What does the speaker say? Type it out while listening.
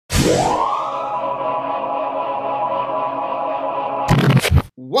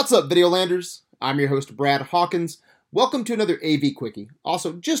What's up, Videolanders? I'm your host, Brad Hawkins. Welcome to another AV Quickie.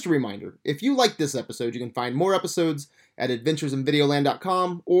 Also, just a reminder, if you like this episode, you can find more episodes at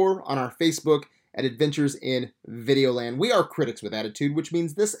adventuresinvideoland.com or on our Facebook at Adventures in Videoland. We are critics with attitude, which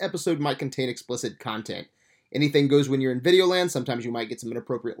means this episode might contain explicit content. Anything goes when you're in Videoland. Sometimes you might get some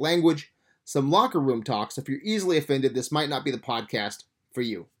inappropriate language, some locker room talks. If you're easily offended, this might not be the podcast for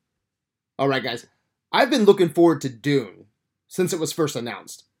you. Alright guys, I've been looking forward to Dune since it was first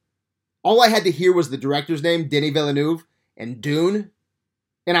announced. All I had to hear was the director's name, Denis Villeneuve, and Dune,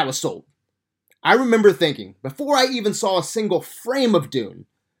 and I was sold. I remember thinking, before I even saw a single frame of Dune,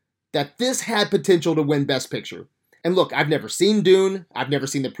 that this had potential to win Best Picture. And look, I've never seen Dune, I've never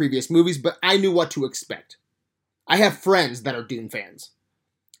seen the previous movies, but I knew what to expect. I have friends that are Dune fans.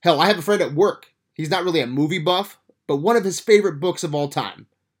 Hell, I have a friend at work. He's not really a movie buff, but one of his favorite books of all time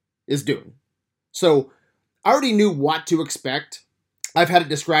is Dune. So, I already knew what to expect. I've had it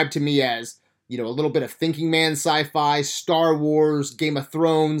described to me as, a little bit of thinking man sci-fi, Star Wars, Game of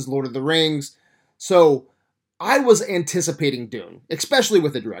Thrones, Lord of the Rings. So, I was anticipating Dune, especially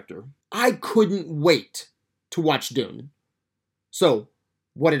with the director. I couldn't wait to watch Dune. So,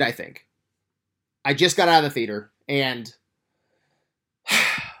 what did I think? I just got out of the theater, and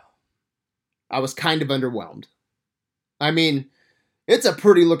I was kind of underwhelmed. I mean, it's a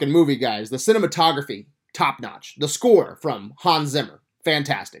pretty looking movie, guys. The cinematography, top-notch. The score from Hans Zimmer,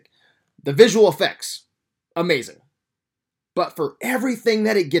 fantastic. The visual effects, amazing. But for everything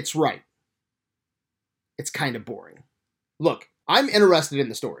that it gets right, it's kind of boring. Look, I'm interested in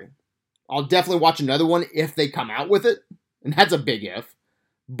the story. I'll definitely watch another one if they come out with it, and that's a big if.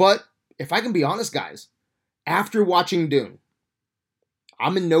 But if I can be honest, guys, after watching Dune,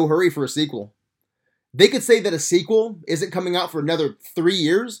 I'm in no hurry for a sequel. They could say that a sequel isn't coming out for another 3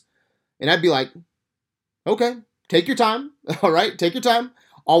 years, and I'd be like, okay, take your time. All right, take your time.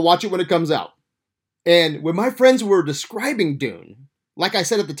 I'll watch it when it comes out. And when my friends were describing Dune, like I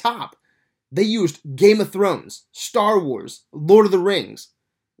said at the top, they used Game of Thrones, Star Wars, Lord of the Rings.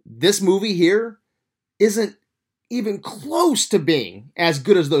 This movie here isn't even close to being as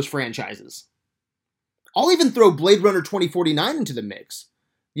good as those franchises. I'll even throw Blade Runner 2049 into the mix.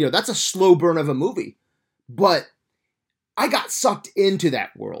 That's a slow burn of a movie. But I got sucked into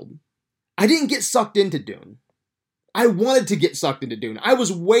that world. I didn't get sucked into Dune. I wanted to get sucked into Dune. I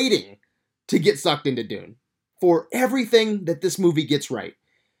was waiting to get sucked into Dune. For everything that this movie gets right,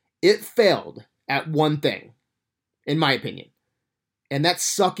 it failed at one thing, in my opinion. And that's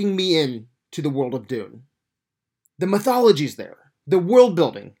sucking me in to the world of Dune. The mythology's there. The world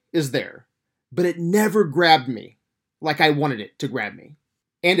building is there. But it never grabbed me like I wanted it to grab me.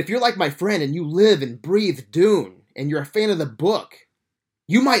 And if you're like my friend and you live and breathe Dune, and you're a fan of the book,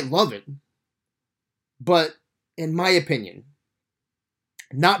 you might love it. But, in my opinion,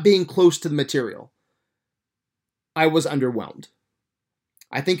 not being close to the material, I was underwhelmed.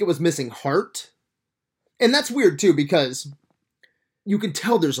 I think it was missing heart. And that's weird too, because you can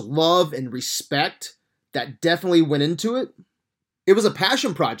tell there's love and respect that definitely went into it. It was a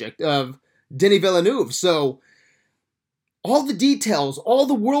passion project of Denis Villeneuve, so all the details, all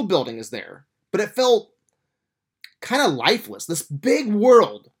the world building is there, but it felt kind of lifeless. This big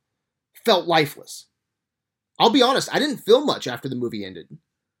world felt lifeless. I'll be honest, I didn't feel much after the movie ended.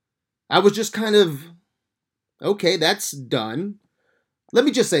 I was just kind of, okay, that's done. Let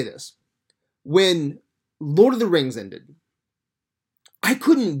me just say this. When Lord of the Rings ended, I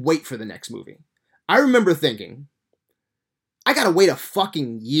couldn't wait for the next movie. I remember thinking, I gotta wait a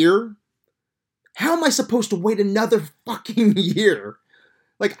fucking year? How am I supposed to wait another fucking year?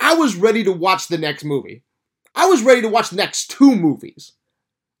 Like, I was ready to watch the next movie. I was ready to watch the next 2 movies.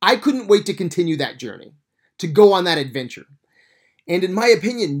 I couldn't wait to continue that journey, to go on that adventure. And in my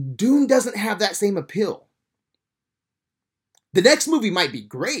opinion, Dune doesn't have that same appeal. The next movie might be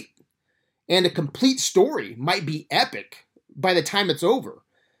great, and a complete story might be epic by the time it's over.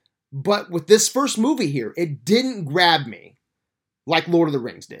 But with this first movie here, it didn't grab me like Lord of the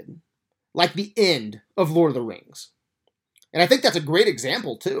Rings did. Like the end of Lord of the Rings. And I think that's a great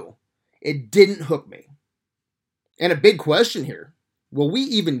example, too. It didn't hook me. And a big question here. Will we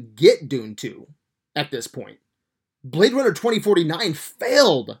even get Dune 2 at this point? Blade Runner 2049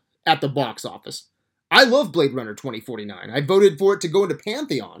 failed at the box office. I love Blade Runner 2049. I voted for it to go into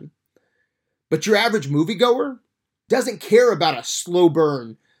Pantheon. But your average moviegoer doesn't care about a slow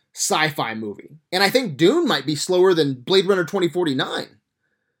burn sci-fi movie. And I think Dune might be slower than Blade Runner 2049.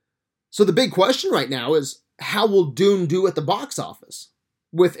 So the big question right now is, how will Dune do at the box office?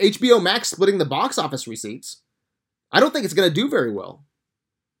 With HBO Max splitting the box office receipts, I don't think it's going to do very well.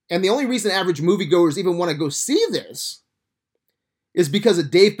 And the only reason average moviegoers even want to go see this is because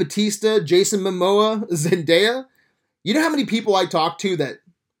of Dave Bautista, Jason Momoa, Zendaya. You know how many people I talk to that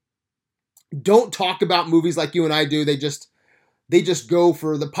don't talk about movies like you and I do? They just go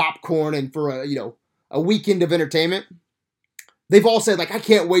for the popcorn and for a weekend of entertainment. They've all said, like, I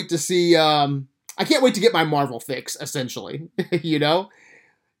can't wait to see, I can't wait to get my Marvel fix, essentially, you know?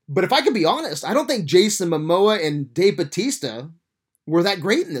 But if I could be honest, I don't think Jason Momoa and Dave Bautista were that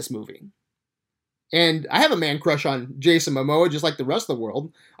great in this movie. And I have a man crush on Jason Momoa, just like the rest of the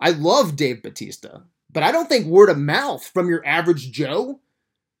world. I love Dave Bautista. But I don't think word of mouth from your average Joe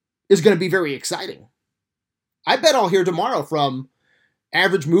is going to be very exciting. I bet I'll hear tomorrow from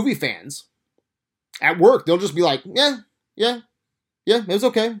average movie fans at work. They'll just be like, yeah, it was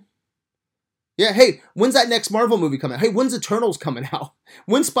okay. Yeah, hey, when's that next Marvel movie coming out? Hey, when's Eternals coming out?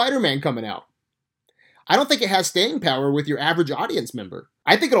 When's Spider-Man coming out? I don't think it has staying power with your average audience member.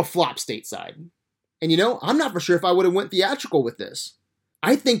 I think it'll flop stateside. And I'm not for sure if I would have went theatrical with this.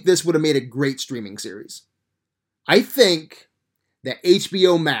 I think this would have made a great streaming series. I think that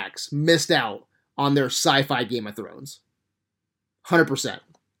HBO Max missed out on their sci-fi Game of Thrones. 100%.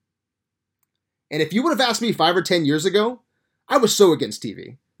 And if you would have asked me 5 or 10 years ago, I was so against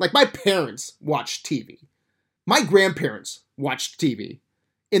TV. Like, my parents watched TV. My grandparents watched TV.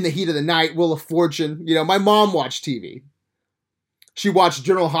 In the Heat of the Night, Wheel of Fortune. My mom watched TV. She watched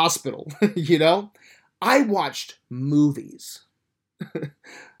General Hospital, I watched movies.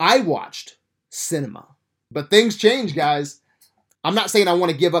 I watched cinema. But things change, guys. I'm not saying I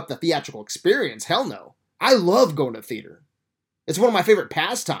want to give up the theatrical experience. Hell no. I love going to the theater. It's one of my favorite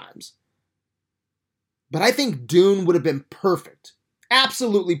pastimes. But I think Dune would have been perfect.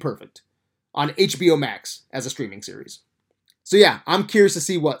 Absolutely perfect on HBO Max as a streaming series. So yeah, I'm curious to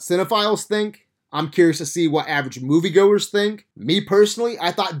see what cinephiles think. I'm curious to see what average moviegoers think. Me personally,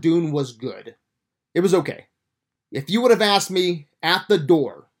 I thought Dune was good. It was okay. If you would have asked me at the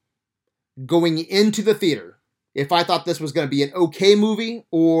door, going into the theater, if I thought this was going to be an okay movie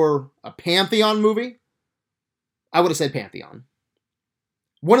or a Pantheon movie, I would have said Pantheon.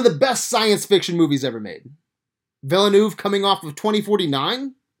 One of the best science fiction movies ever made. Villeneuve coming off of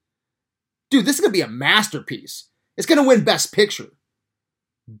 2049? Dude, this is going to be a masterpiece. It's going to win Best Picture.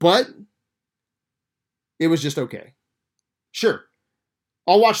 But it was just okay. Sure,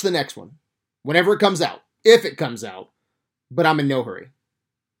 I'll watch the next one. Whenever it comes out. If it comes out. But I'm in no hurry.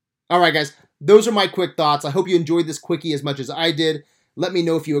 Alright guys, those are my quick thoughts. I hope you enjoyed this quickie as much as I did. Let me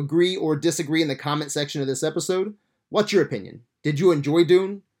know if you agree or disagree in the comment section of this episode. What's your opinion? Did you enjoy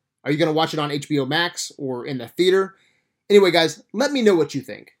Dune? Are you going to watch it on HBO Max or in the theater? Anyway guys, let me know what you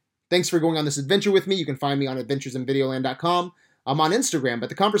think. Thanks for going on this adventure with me. You can find me on adventuresinvideoland.com. I'm on Instagram, but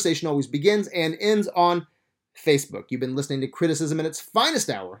the conversation always begins and ends on Facebook. You've been listening to Criticism in its finest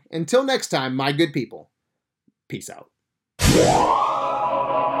hour. Until next time, my good people. Peace out.